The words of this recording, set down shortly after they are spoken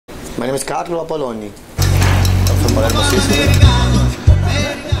My name is Carlo Appoloni. I'm from Palermo, Sicily.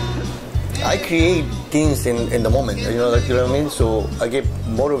 I create things in the moment, you know what I mean? So I get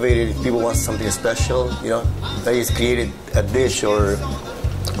motivated if people want something special, you know? I just created a dish or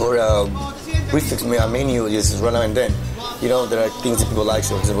a prefix a menu just run and then. You know, there are things that people like,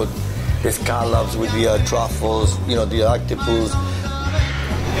 so for example, the scallops with the truffles, you know, the octopus.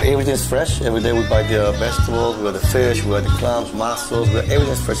 Everything's fresh. Every day we buy the vegetables, we have the fish, we have the clams, mussels,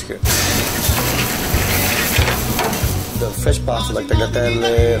 everything's fresh here. The fresh pasta like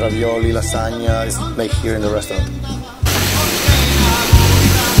tagliatelle, ravioli, lasagna is made here in the restaurant.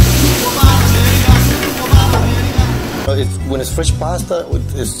 When it's fresh pasta,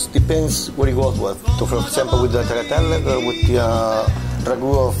 it depends what it goes with. So for example, with the tagliatelle, with the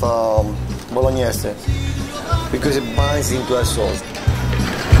ragu of bolognese, because it binds into a sauce.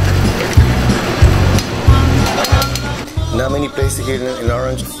 Not many places here in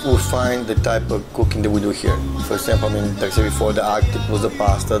Orange will find the type of cooking that we do here. For example, I mean, like I said before, the octopus, the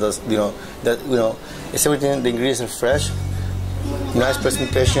pasta, it's everything. The ingredients are fresh, nice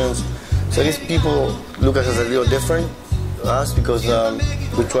presentations. So I guess people look at us a little different, us, because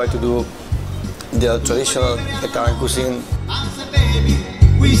we try to do the traditional Italian cuisine.